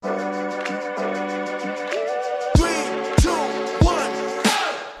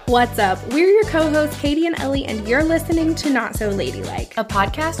What's up? We're your co-hosts, Katie and Ellie, and you're listening to Not So Ladylike, a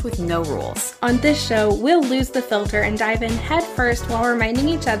podcast with no rules. On this show, we'll lose the filter and dive in head first while reminding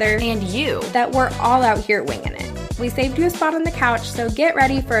each other and you that we're all out here winging it. We saved you a spot on the couch, so get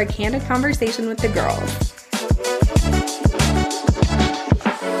ready for a candid conversation with the girls.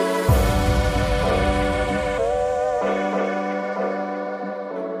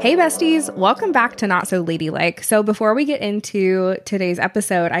 Hey besties, welcome back to Not So Ladylike. So before we get into today's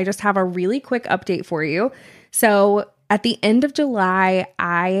episode, I just have a really quick update for you. So at the end of July,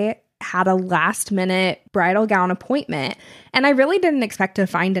 I had a last minute bridal gown appointment and I really didn't expect to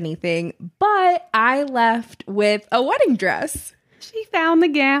find anything, but I left with a wedding dress. She found the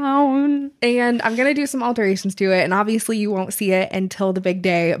gown. And I'm going to do some alterations to it. And obviously you won't see it until the big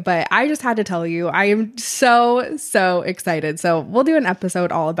day. But I just had to tell you, I am so excited. So we'll do an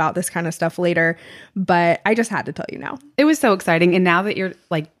episode all about this kind of stuff later. But I just had to tell you now. It was so exciting. And now that you're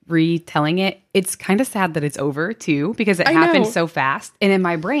like retelling it, it's kind of sad that it's over too. Because it happened so fast. And in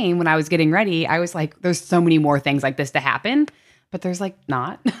my brain, when I was getting ready, I was like, there's so many more things like this to happen. But there's like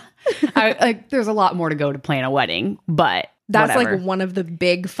not. There's a lot more to go to plan a wedding. But that's whatever. Like one of the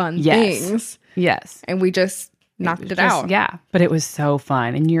big fun things. Yes. And we just knocked it out. Yeah. But it was so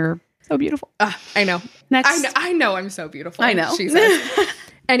fun. And you're so beautiful. I know. Next. I know I'm so beautiful. I know. She says.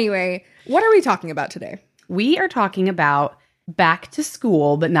 Anyway, what are we talking about today? We are talking about back to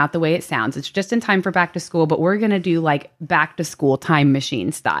school, but not the way it sounds. It's just in time for back to school, but we're going to do like back to school time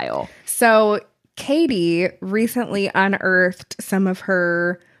machine style. So Katie recently unearthed some of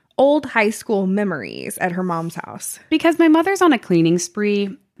her old high school memories at her mom's house. Because my mother's on a cleaning spree.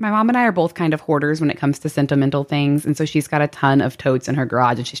 My mom and I are both kind of hoarders when it comes to sentimental things. And so she's got a ton of totes in her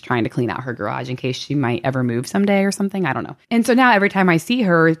garage and she's trying to clean out her garage in case she might ever move someday or something. I don't know. And so now every time I see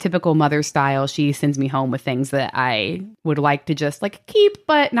her, typical mother style, she sends me home with things that I would like to just like keep,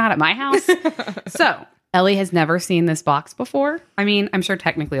 but not at my house. So Ellie has never seen this box before. I mean, I'm sure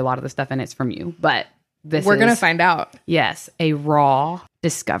technically a lot of the stuff in it's from you, but we're going to find out. Yes, a raw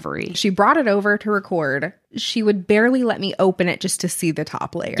discovery. She brought it over to record. She would barely let me open it just to see the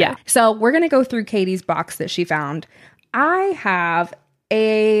top layer. Yeah. So we're going to go through Katie's box that she found. I have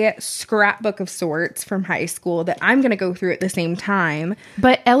a scrapbook of sorts from high school that I'm going to go through at the same time.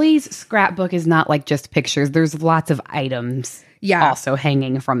 But Ellie's scrapbook is not like just pictures. There's lots of items also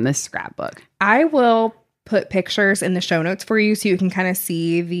hanging from this scrapbook. I will put pictures in the show notes for you so you can kind of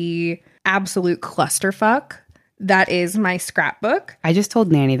see the absolute clusterfuck that is my scrapbook. I just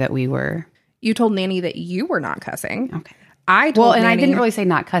told Nanny that we were. You told Nanny that you were not cussing. Okay. I told Nanny, I didn't really say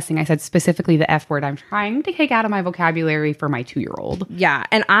not cussing. I said specifically the F word I'm trying to take out of my vocabulary for my 2-year-old. Yeah.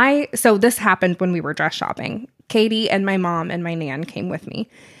 And so this happened when we were dress shopping. Katie and my mom and my nan came with me.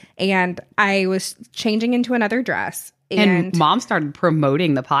 And I was changing into another dress. And Mom started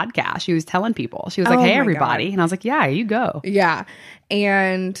promoting the podcast. She was telling people. She was like, hey, everybody. God. And I was like, yeah, you go. Yeah.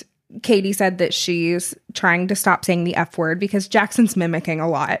 And Katie said that she's trying to stop saying the F word because Jackson's mimicking a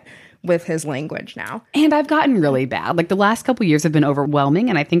lot with his language now. And I've gotten really bad. Like the last couple years have been overwhelming.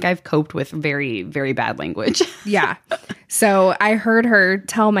 And I think I've coped with very, very bad language. Yeah. So I heard her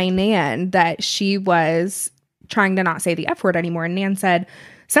tell my nan that she was trying to not say the F word anymore. And Nan said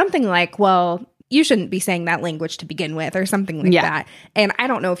something like, well, you shouldn't be saying that language to begin with or something like that. And I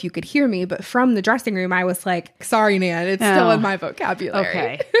don't know if you could hear me, but from the dressing room, I was like, sorry, Nan, it's still in my vocabulary.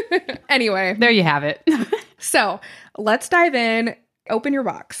 Okay. Anyway. There you have it. So let's dive in. Open your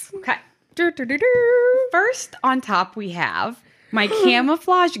box. Okay. First on top, we have my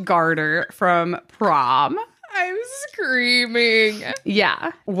camouflage garter from prom. I'm screaming.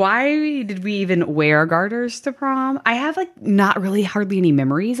 Yeah. Why did we even wear garters to prom? I have like not really hardly any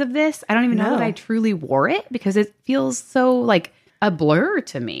memories of this. I don't even know that I truly wore it because it feels so like a blur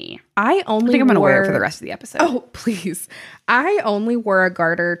to me. I think I'm going to wear it for the rest of the episode. Oh, please. I only wore a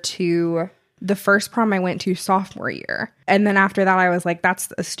garter to the first prom I went to sophomore year. And then after that, I was like,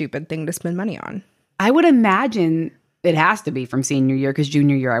 that's a stupid thing to spend money on. I would imagine it has to be from senior year because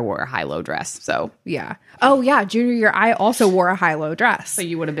junior year I wore a high-low dress. So yeah. Oh yeah, junior year I also wore a high-low dress. So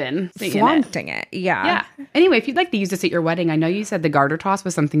you would have been flaunting it. Yeah. Yeah. Anyway, if you'd like to use this at your wedding, I know you said the garter toss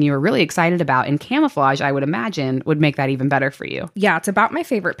was something you were really excited about, and camouflage, I would imagine, would make that even better for you. Yeah, it's about my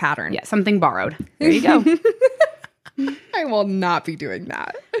favorite pattern. Yeah, something borrowed. There you go. I will not be doing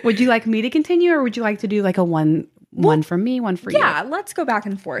that. Would you like me to continue, or would you like to do like a one from me, one for you? Yeah, let's go back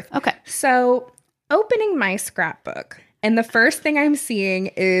and forth. Okay. So opening my scrapbook, and the first thing I'm seeing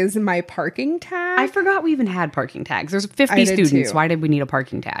is my parking tag. I forgot we even had parking tags. There's 50 students. Too. Why did we need a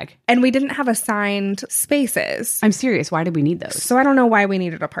parking tag? And we didn't have assigned spaces. I'm serious. Why did we need those? So I don't know why we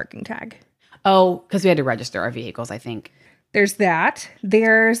needed a parking tag. Oh, because we had to register our vehicles, I think. There's that.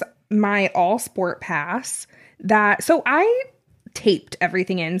 There's my all sport pass so I taped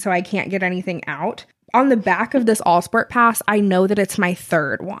everything in so I can't get anything out. On the back of this all sport pass, I know that it's my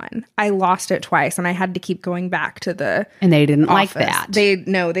third one. I lost it twice and I had to keep going back to the And they didn't office. like that.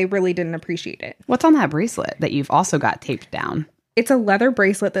 They really didn't appreciate it. What's on that bracelet that you've also got taped down? It's a leather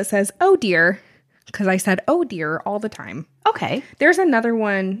bracelet that says, "Oh dear," because I said, "Oh dear," all the time. Okay. There's another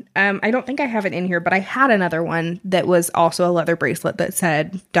one. I don't think I have it in here, but I had another one that was also a leather bracelet that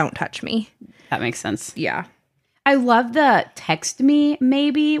said, "Don't touch me." That makes sense. Yeah. I love the text me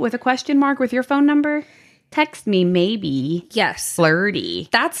maybe with a question mark with your phone number. Text me maybe. Yes. Flirty.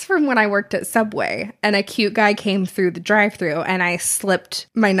 That's from when I worked at Subway and a cute guy came through the drive-thru and I slipped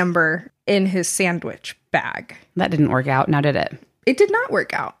my number in his sandwich bag. That didn't work out, now did it? It did not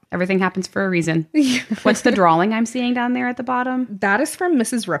work out. Everything happens for a reason. What's the drawing I'm seeing down there at the bottom? That is from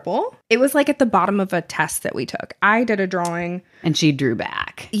Mrs. Ripple. It was like at the bottom of a test that we took. I did a drawing. And she drew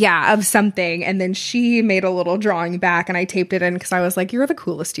back. Yeah, of something. And then she made a little drawing back and I taped it in because I was like, "You're the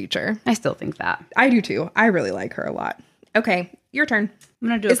coolest teacher." I still think that. I do too. I really like her a lot. Okay, your turn. I'm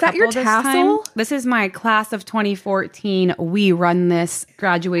going to do Is that your tassel? This is my class of 2014 We Run This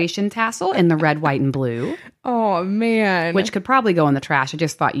graduation tassel in the red, white, and blue, Oh, man. which could probably go in the trash. I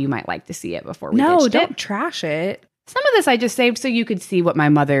just thought you might like to see it before we No, ditched don't it. trash it. Some of this I just saved so you could see what my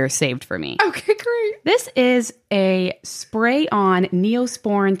mother saved for me. Okay, great. This is a spray-on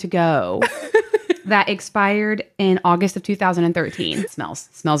Neosporin to go that expired in August of 2013.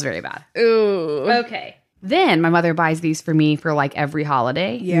 Smells very bad. Ooh. Okay. Then my mother buys these for me for like every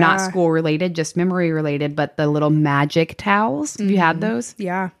holiday. Yeah. Not school related, just memory related, but the little magic towels. Have you had those?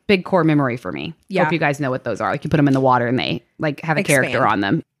 Yeah. Big core memory for me. Yeah. Hope you guys know what those are. Like you put them in the water and they like have a character Expand. on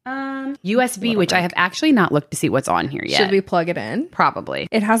them. USB, which I have actually not looked to see what's on here yet. Should we plug it in? Probably.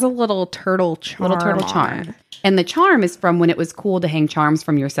 It has a little turtle charm. on it. And the charm is from when it was cool to hang charms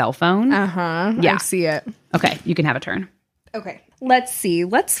from your cell phone. Uh-huh. Yeah. I see it. Okay, you can have a turn. Okay. Let's see.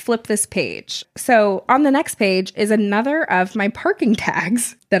 Let's flip this page. So on the next page is another of my parking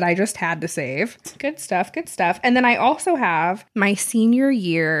tags that I just had to save. Good stuff. Good stuff. And then I also have my senior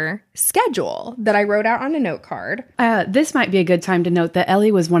year schedule that I wrote out on a note card. This might be a good time to note that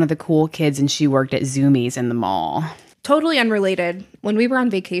Ellie was one of the cool kids and she worked at Zoomies in the mall. Totally unrelated. When we were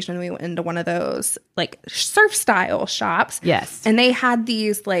on vacation, we went into one of those like surf style shops. Yes. And they had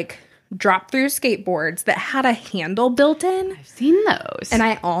these like drop through skateboards that had a handle built in. I've seen those. And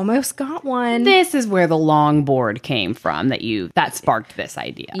I almost got one. This is where the longboard came from that sparked this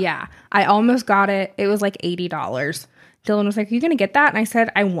idea. Yeah, I almost got it. It was like $80. Dylan was like, "Are you going to get that?" And I said,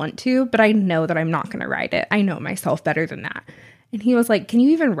 "I want to, but I know that I'm not going to ride it. I know myself better than that." And he was like, "Can you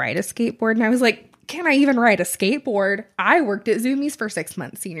even ride a skateboard?" And I was like, "Can I even ride a skateboard?" I worked at Zoomies for 6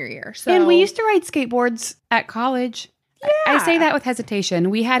 months senior year. So And we used to ride skateboards at college. Yeah. I say that with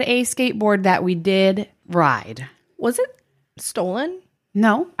hesitation. We had a skateboard that we did ride. Was it stolen?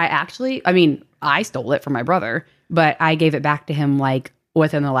 No, I stole it from my brother, but I gave it back to him like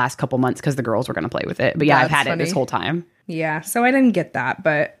within the last couple months because the girls were going to play with it. But yeah, I've That's had it this funny. whole time. Yeah, so I didn't get that,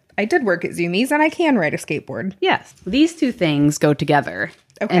 but I did work at Zoomies and I can ride a skateboard. Yes. These two things go together.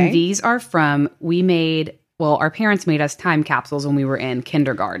 Okay. And these are our parents made us time capsules when we were in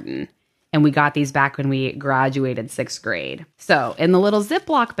kindergarten. And we got these back when we graduated 6th grade. So in the little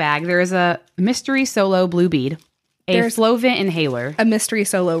Ziploc bag, there is a mystery solo blue bead, There's- Flovent inhaler. A mystery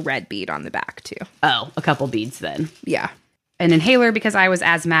solo red bead on the back too. Oh, a couple beads then. Yeah. An inhaler because I was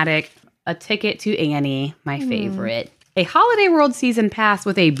asthmatic, a ticket to Annie, my favorite, a Holiday World season pass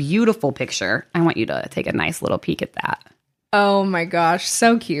with a beautiful picture. I want you to take a nice little peek at that. Oh my gosh,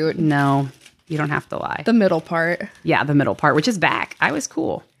 so cute. No, you don't have to lie. The middle part. Yeah, the middle part, which is back. I was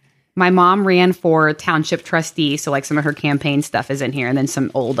cool. My mom ran for township trustee, so like some of her campaign stuff is in here, and then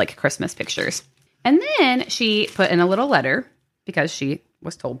some old like Christmas pictures. And then she put in a little letter because she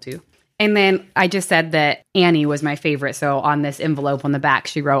was told to. And then I just said that Annie was my favorite. So on this envelope on the back,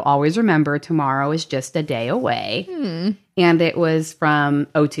 she wrote, "Always remember, tomorrow is just a day away." And it was from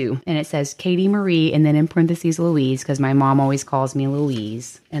O2. And it says Katie Marie, and then in parentheses, Louise, because my mom always calls me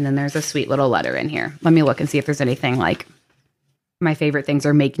Louise. And then there's a sweet little letter in here. Let me look and see if there's anything like... My favorite things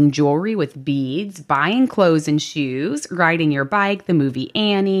are making jewelry with beads, buying clothes and shoes, riding your bike, the movie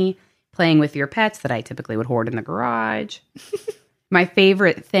Annie, playing with your pets that I typically would hoard in the garage. My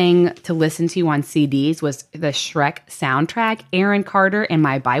favorite thing to listen to on CDs was the Shrek soundtrack, Aaron Carter, and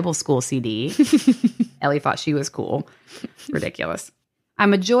my Bible school CD. Ellie thought she was cool. Ridiculous.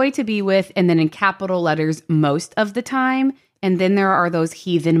 I'm a joy to be with, and then in capital letters most of the time. And then there are those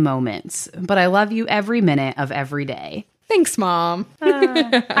heathen moments. But I love you every minute of every day. Thanks, Mom.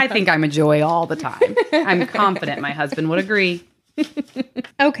 I think I'm a joy all the time. I'm confident my husband would agree.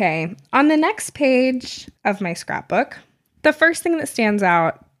 Okay, on the next page of my scrapbook, the first thing that stands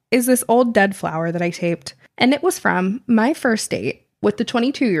out is this old dead flower that I taped. And it was from my first date with the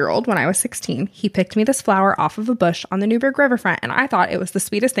 22-year-old when I was 16. He picked me this flower off of a bush on the Newburgh Riverfront, and I thought it was the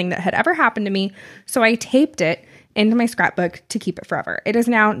sweetest thing that had ever happened to me. So I taped it into my scrapbook to keep it forever. It is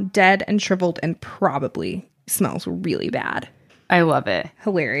now dead and shriveled and probably smells really bad. I love it.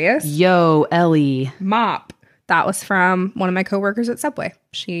 Hilarious. Yo, Ellie. Mop. That was from one of my coworkers at Subway.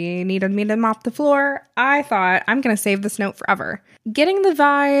 She needed me to mop the floor. I thought, I'm going to save this note forever. Getting the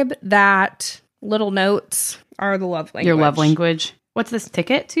vibe that little notes are the love language. Your love language. What's this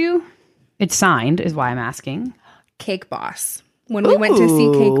ticket to? It's signed, is why I'm asking. Cake Boss. When we went to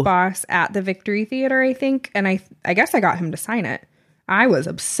see Cake Boss at the Victory Theater, I think, and I guess I got him to sign it. I was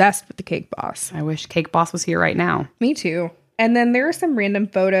obsessed with the Cake Boss. I wish Cake Boss was here right now. Me too. And then there are some random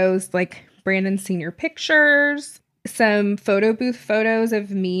photos, like Brandon's senior pictures, some photo booth photos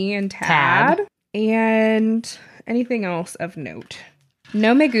of me and Tad. And anything else of note.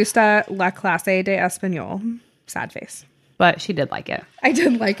 No me gusta la clase de español. Sad face. But she did like it. I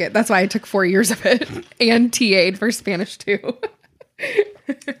did like it. That's why I took 4 years of it and TA'd for Spanish too.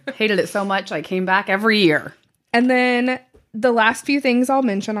 Hated it so much I came back every year. And then the last few things I'll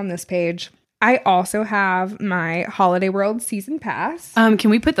mention on this page. I also have my Holiday World season pass. Can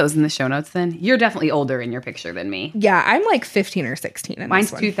we put those in the show notes then? You're definitely older in your picture than me. Yeah, I'm like 15 or 16 in Mine's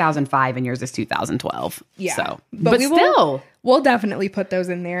this one. 2005 and yours is 2012. Yeah. So, but still. We'll definitely put those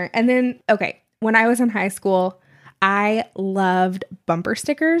in there. And then, okay, when I was in high school, I loved bumper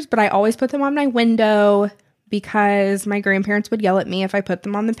stickers, but I always put them on my window because my grandparents would yell at me if I put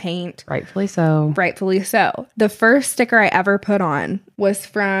them on the paint. Rightfully so. Rightfully so. The first sticker I ever put on was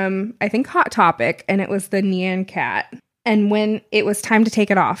from, I think, Hot Topic, and it was the Nyan cat. And when it was time to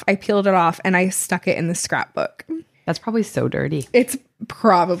take it off, I peeled it off and I stuck it in the scrapbook. That's probably so dirty. It's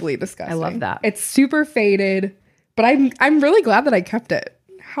probably disgusting. I love that. It's super faded, but I'm really glad that I kept it.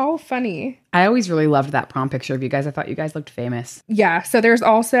 How funny. I always really loved that prom picture of you guys. I thought you guys looked famous. Yeah. So there's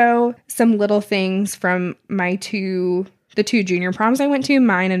also some little things from the two junior proms I went to,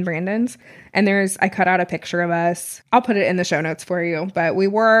 mine and Brandon's. And I cut out a picture of us. I'll put it in the show notes for you. But we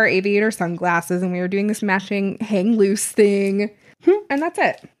wore our aviator sunglasses and we were doing this matching hang loose thing. And that's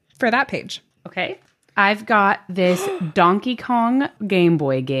it for that page. Okay. I've got this Donkey Kong Game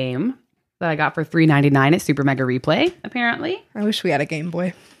Boy game that I got for $3.99 at Super Mega Replay, apparently. I wish we had a Game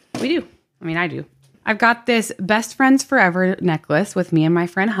Boy. We do. I mean, I do. I've got this Best Friends Forever necklace with me and my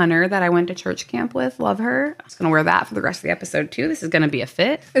friend Hunter that I went to church camp with. Love her. I was going to wear that for the rest of the episode, too. This is going to be a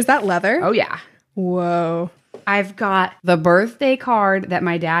fit. Is that leather? Oh, yeah. Whoa. I've got the birthday card that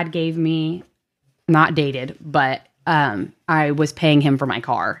my dad gave me, not dated, but I was paying him for my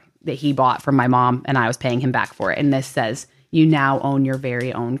car that he bought from my mom, and I was paying him back for it. And this says, "You now own your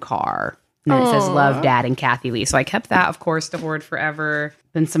very own car." And then it says, "Love, Dad and Kathy Lee." So I kept that, of course, to hoard forever.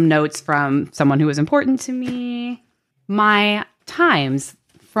 Then some notes from someone who was important to me. My times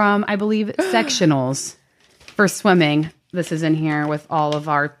from, I believe, sectionals for swimming. This is in here with all of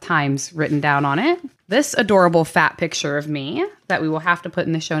our times written down on it. This adorable fat picture of me that we will have to put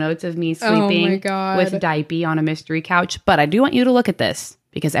in the show notes of me sleeping with Diaper on a mystery couch. But I do want you to look at this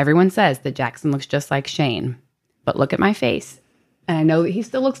because everyone says that Jackson looks just like Shane. But look at my face. And I know that he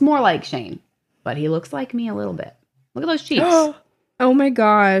still looks more like Shane, but he looks like me a little bit. Look at those cheeks. Oh my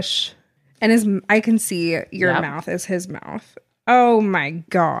gosh. And I can see your mouth is his mouth. Oh my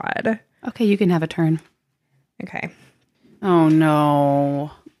God. Okay, you can have a turn. Okay. Oh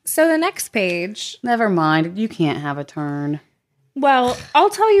no. So the next page. Never mind. You can't have a turn. Well,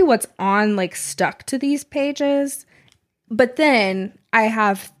 I'll tell you what's stuck to these pages. But then I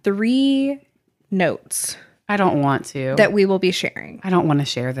have 3 notes. I don't want to. That we will be sharing. I don't want to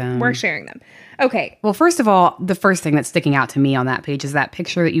share them. We're sharing them. Okay. Well, first of all, the first thing that's sticking out to me on that page is that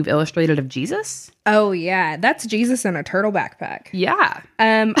picture that you've illustrated of Jesus. Oh, yeah. That's Jesus in a turtle backpack. Yeah.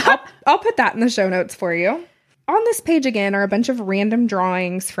 I'll put that in the show notes for you. On this page again are a bunch of random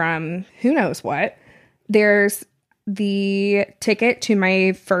drawings from who knows what. There's the ticket to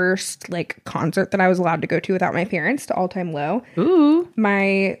my first concert that I was allowed to go to without my parents, to All Time Low. Ooh.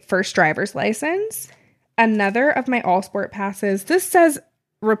 My first driver's license. Another of my all sport passes. This says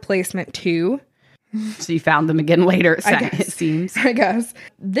replacement 2. So you found them again later, it seems. I guess.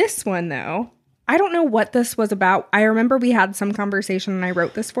 This one, though, I don't know what this was about. I remember we had some conversation and I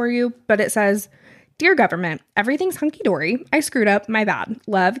wrote this for you, but it says Dear government, everything's hunky-dory. I screwed up. My bad.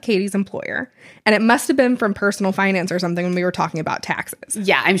 Love, Katie's employer. And it must have been from personal finance or something when we were talking about taxes.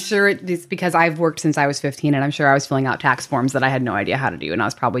 Yeah, I'm sure it's because I've worked since I was 15, and I'm sure I was filling out tax forms that I had no idea how to do, and I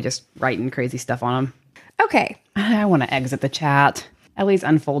was probably just writing crazy stuff on them. Okay. I want to exit the chat. Ellie's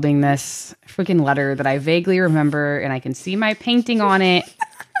unfolding this freaking letter that I vaguely remember, and I can see my painting on it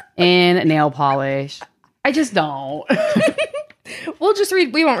in nail polish. I just don't. We'll just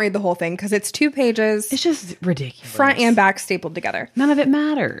read. We won't read the whole thing because it's 2 pages. It's just ridiculous. Front and back stapled together. None of it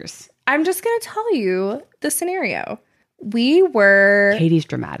matters. I'm just going to tell you the scenario. We were... Katie's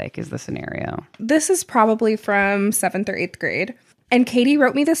dramatic is the scenario. This is probably from 7th or 8th grade. And Katie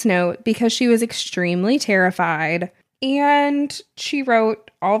wrote me this note because she was extremely terrified. And she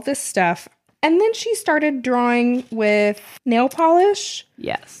wrote all of this stuff. And then she started drawing with nail polish.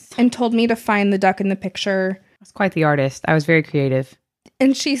 Yes. And told me to find the duck in the picture. I was quite the artist. I was very creative.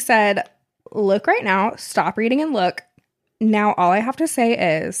 And she said, look right now. Stop reading and look. Now all I have to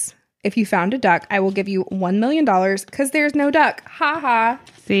say is, if you found a duck, I will give you $1 million because there's no duck. Ha ha.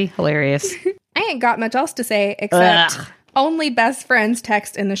 See? Hilarious. I ain't got much else to say except only best friends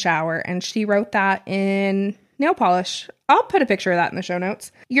text in the shower. And she wrote that in nail polish. I'll put a picture of that in the show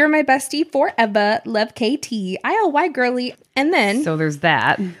notes. You're my bestie forever. Love KT. ILY girly. And then... So there's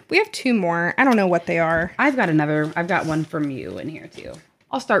that. We have 2 more. I don't know what they are. I've got one from you in here too.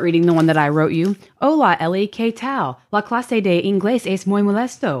 I'll start reading the one that I wrote you. Hola, Ellie, ¿qué tal? La clase de inglés es muy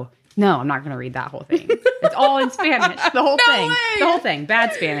molesto. No, I'm not going to read that whole thing. It's all in Spanish. The whole thing. Way. The whole thing.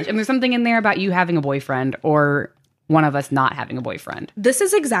 Bad Spanish. And there's something in there about you having a boyfriend or one of us not having a boyfriend. This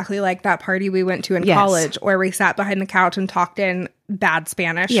is exactly like that party we went to in college where we sat behind the couch and talked in bad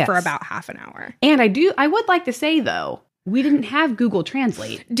Spanish for about half an hour. And I would like to say, though, we didn't have Google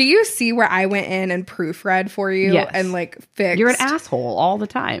Translate. Do you see where I went in and proofread for you and like fixed? You're an asshole all the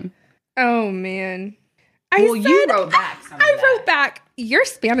time. Oh, man. You wrote back some of that. I wrote back, your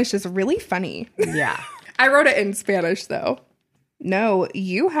Spanish is really funny. Yeah. I wrote it in Spanish, though. No,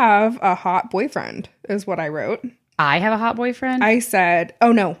 you have a hot boyfriend, is what I wrote. I have a hot boyfriend? I said,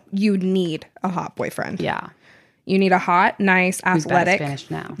 oh, no, you need a hot boyfriend. Yeah. You need a hot, nice, Who's athletic. bad at Spanish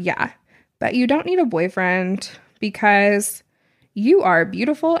now. Yeah. But you don't need a boyfriend because you are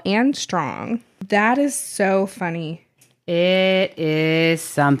beautiful and strong. That is so funny. It is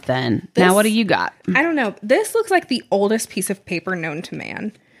something. Now, what do you got? I don't know. This looks like the oldest piece of paper known to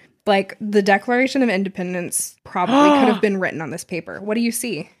man. Like, the Declaration of Independence probably could have been written on this paper. What do you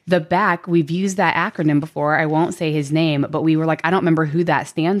see? The back, we've used that acronym before. I won't say his name, but we were like, I don't remember who that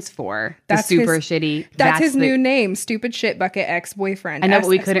stands for. That's shitty. That's his new name, Stupid Shit Bucket Ex-Boyfriend. I know, but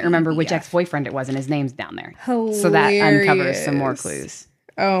we couldn't remember which ex-boyfriend it was, and his name's down there. Hilarious. So that uncovers some more clues.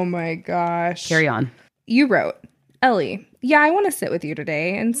 Oh my gosh. Carry on. You wrote, Ellie, yeah, I want to sit with you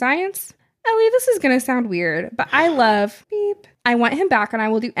today in science. Ellie, this is going to sound weird, but I love beep. I want him back and I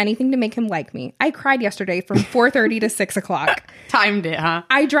will do anything to make him like me. I cried yesterday from 4:30 to 6 o'clock. Timed it, huh?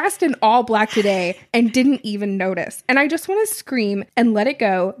 I dressed in all black today and didn't even notice. And I just want to scream and let it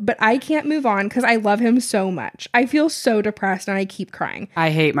go, but I can't move on because I love him so much. I feel so depressed and I keep crying.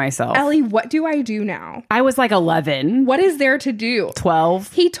 I hate myself. Ellie, what do I do now? I was like 11. What is there to do?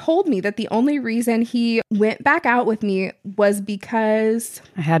 12. He told me that the only reason he went back out with me was because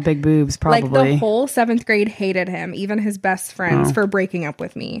I had big boobs, probably. like the whole 7th grade hated him, even his best friends, for breaking up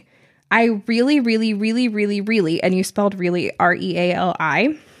with me. I really, really, really, really, really, and you spelled really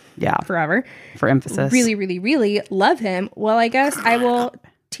REALI. Yeah. Forever. For emphasis. Really, really, really love him. Well, I guess I will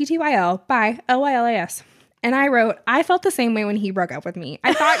TTYL by LYLAS. And I wrote, I felt the same way when he broke up with me.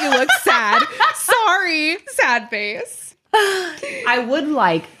 I thought you looked sad. Sorry. Sad face. I would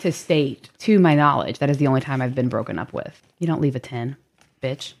like to state, to my knowledge, that is the only time I've been broken up with. You don't leave a 10,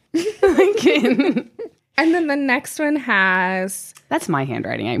 bitch. And then the next one has... That's my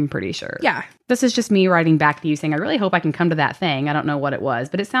handwriting, I'm pretty sure. Yeah. This is just me writing back to you saying, I really hope I can come to that thing. I don't know what it was,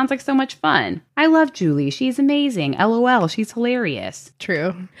 but it sounds like so much fun. I love Julie. She's amazing. LOL. She's hilarious.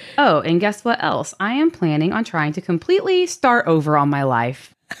 True. Oh, and guess what else? I am planning on trying to completely start over on my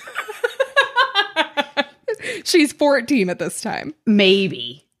life. She's 14 at this time.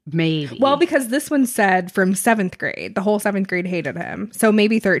 Maybe. Well, because this one said from 7th grade. The whole 7th grade hated him. So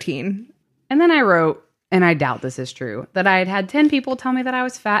maybe 13. And then I wrote, and I doubt this is true, that I had had 10 people tell me that I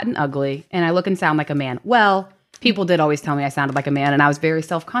was fat and ugly and I look and sound like a man. Well, people did always tell me I sounded like a man, and I was very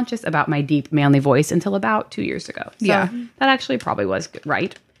self-conscious about my deep, manly voice until about 2 years ago. So yeah. That actually probably was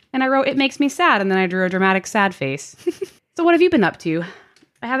right. And I wrote, it makes me sad, and then I drew a dramatic sad face. So what have you been up to?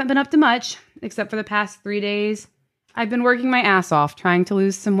 I haven't been up to much, except for the past 3 days. I've been working my ass off trying to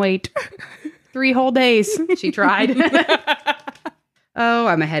lose some weight. 3 whole days. She tried. Oh,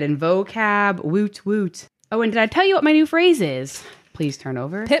 I'm ahead in vocab. Woot woot. Oh, and did I tell you what my new phrase is? Please turn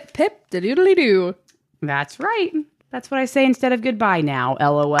over. Pip, pip, da-doodly doo. That's right. That's what I say instead of goodbye now,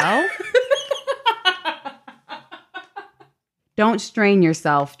 LOL. Don't strain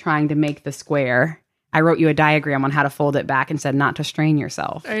yourself trying to make the square. I wrote you a diagram on how to fold it back and said not to strain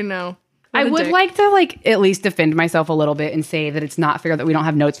yourself. I know. I would like to at least defend myself a little bit and say that it's not fair that we don't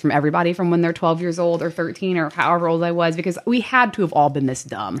have notes from everybody from when they're 12 years old or 13 or however old I was, because we had to have all been this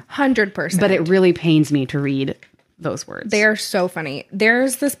dumb. 100%. But it really pains me to read those words. They are so funny.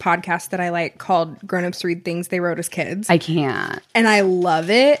 There's this podcast that I like called Grown Ups Read Things They Wrote as Kids. I can't. And I love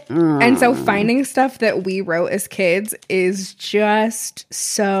it. And so finding stuff that we wrote as kids is just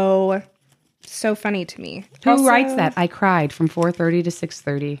so funny to me. Who Also, writes that? I cried from 4:30 to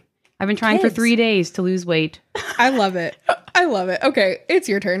 6:30. I've been trying for 3 days to lose weight. I love it. I love it. Okay, it's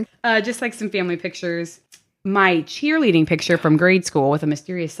your turn. Just like some family pictures. My cheerleading picture from grade school with a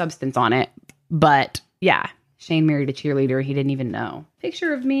mysterious substance on it. But yeah, Shane married a cheerleader he didn't even know.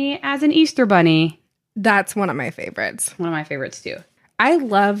 Picture of me as an Easter bunny. That's one of my favorites. One of my favorites too. I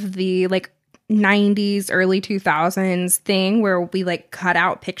love the 90s, early 2000s thing where we cut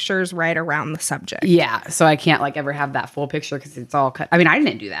out pictures right around the subject. Yeah, so I can't ever have that full picture because it's all cut. I mean, I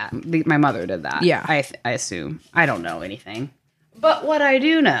didn't do that. My mother did that. Yeah. I assume. I don't know anything. But what I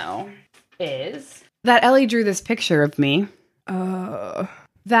do know is that Ellie drew this picture of me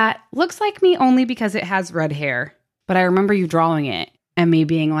that looks like me only because it has red hair. But I remember you drawing it and me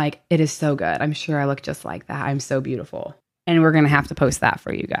being like, it is so good. I'm sure I look just like that. I'm so beautiful. And we're going to have to post that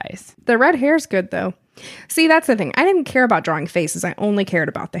for you guys. The red hair's good, though. See, that's the thing. I didn't care about drawing faces. I only cared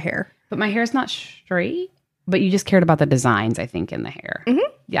about the hair. But my hair's not straight. But you just cared about the designs, I think, in the hair.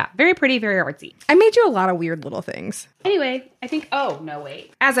 Mm-hmm. Yeah, very pretty, very artsy. I made you a lot of weird little things. Anyway, I think,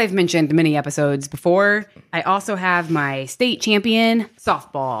 as I've mentioned many episodes before, I also have my state champion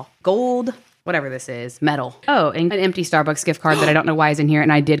softball gold, whatever this is, medal. Oh, and an empty Starbucks gift card that I don't know why is in here.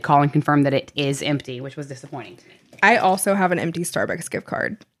 And I did call and confirm that it is empty, which was disappointing to me. I also have an empty Starbucks gift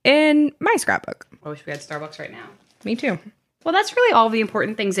card in my scrapbook. I wish we had Starbucks right now. Me too. Well, that's really all the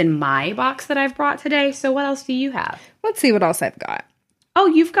important things in my box that I've brought today. So what else do you have? Let's see what else I've got. Oh,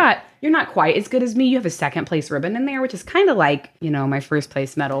 you're not quite as good as me. You have a second place ribbon in there, which is kind of like, my first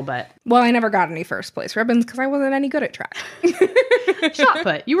place medal, but... Well, I never got any first place ribbons because I wasn't any good at track. Shot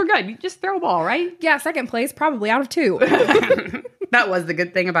put. You were good. You just throw a ball, right? Yeah, second place, probably out of 2. That was the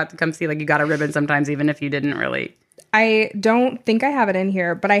good thing about Tecumseh. You got a ribbon sometimes, even if you didn't really... I don't think I have it in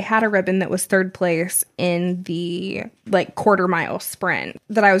here, but I had a ribbon that was third place in the quarter mile sprint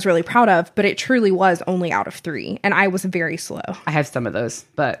that I was really proud of, but it truly was only out of 3. And I was very slow. I have some of those,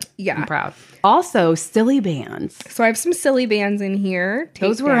 but yeah, I'm proud. Also, silly bands. So I have some silly bands in here.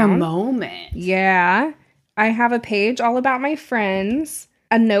 Those were a moment. Yeah. I have a page all about my friends.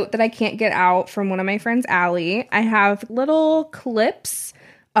 A note that I can't get out from one of my friends, Allie. I have little clips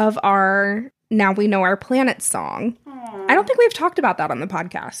of our Now We Know Our Planets song. Aww. I don't think we've talked about that on the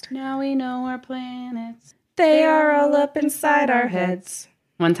podcast. Now we know our planets. They are all up inside our heads.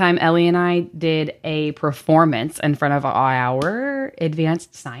 One time, Ellie and I did a performance in front of our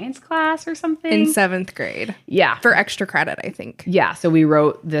advanced science class or something. In 7th grade. Yeah. For extra credit, I think. Yeah, so we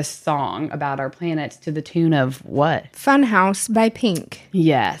wrote this song about our planets to the tune of what? Funhouse by Pink.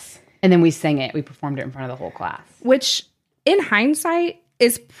 Yes. And then we sang it. We performed it in front of the whole class. Which, in hindsight,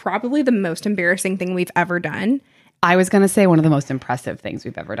 is probably the most embarrassing thing we've ever done. I was going to say one of the most impressive things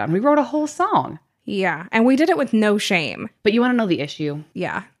we've ever done. We wrote a whole song. Yeah, and we did it with no shame. But you want to know the issue?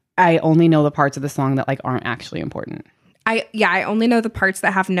 Yeah. I only know the parts of the song that aren't actually important. I only know the parts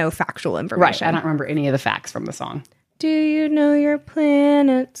that have no factual information. Right, I don't remember any of the facts from the song. Do you know your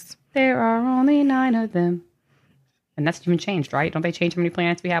planets? There are only 9 of them. And that's even changed, right? Don't they change how many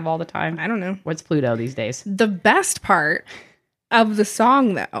planets we have all the time? I don't know. What's Pluto these days? The best part of the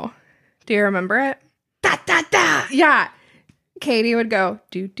song, though, do you remember it? Da, da, da. Yeah. Katie would go,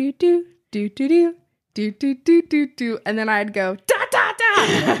 do, do, do, do, do, do, do, do, do, do, do. And then I'd go, da, da,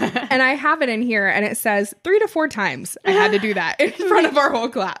 da. And I have it in here, and it says 3 to 4 times I had to do that in front of our whole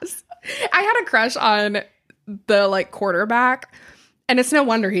class. I had a crush on the, quarterback, and it's no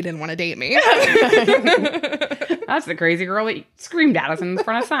wonder he didn't want to date me. That's the crazy girl that screamed at us in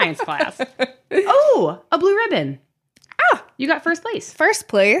front of science class. Oh, a blue ribbon. Ah, you got first place. First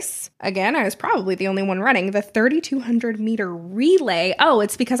place. Again, I was probably the only one running the 3,200 meter relay. Oh,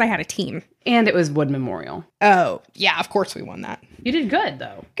 it's because I had a team. And it was Wood Memorial. Oh, yeah, of course we won that. You did good,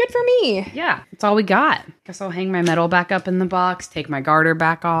 though. Good for me. Yeah, that's all we got. Guess I'll hang my medal back up in the box, take my garter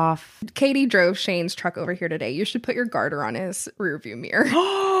back off. Katie drove Shane's truck over here today. You should put your garter on his rearview mirror.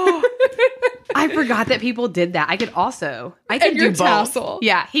 I forgot that people did that. I could And your do both. tassel.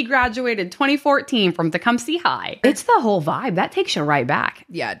 Yeah, he graduated 2014 from Tecumseh High. It's the whole vibe. That takes you right back.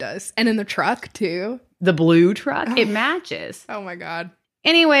 Yeah, it does. And in the truck too. The blue truck, it matches. Oh my God.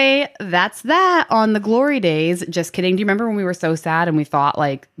 Anyway, that's that on the glory days. Just kidding. Do you remember when we were so sad and we thought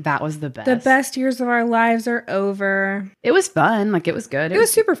like that was the best? The best years of our lives are over. It was fun. Like it was good. It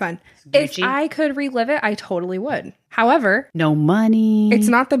was super fun. If Gucci. I could relive it, I totally would. However, No money. it's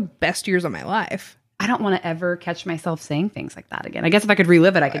not the best years of my life. I don't want to ever catch myself saying things like that again. I guess if I could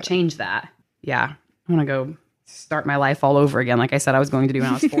relive it, I could change that. Yeah. I want to go start my life all over again, like I said I was going to do when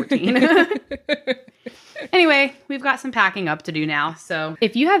I was 14. Anyway, we've got some packing up to do now. So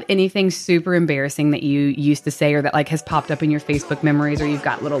if you have anything super embarrassing that you used to say or that like has popped up in your Facebook memories or you've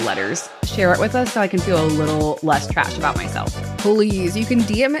got little letters, share it with us so I can feel a little less trash about myself. Please, you can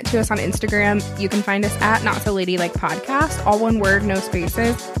DM it to us on Instagram. You can find us at Not So Ladylike Podcast, all one word, no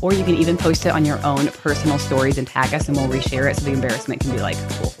spaces. Or you can even post it on your own personal stories and tag us and we'll reshare it so the embarrassment can be like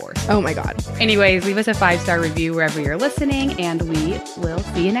full force. Oh my God. Anyways, leave us a 5-star review wherever you're listening and we will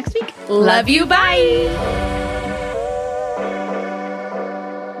see you next week. Love you. Bye.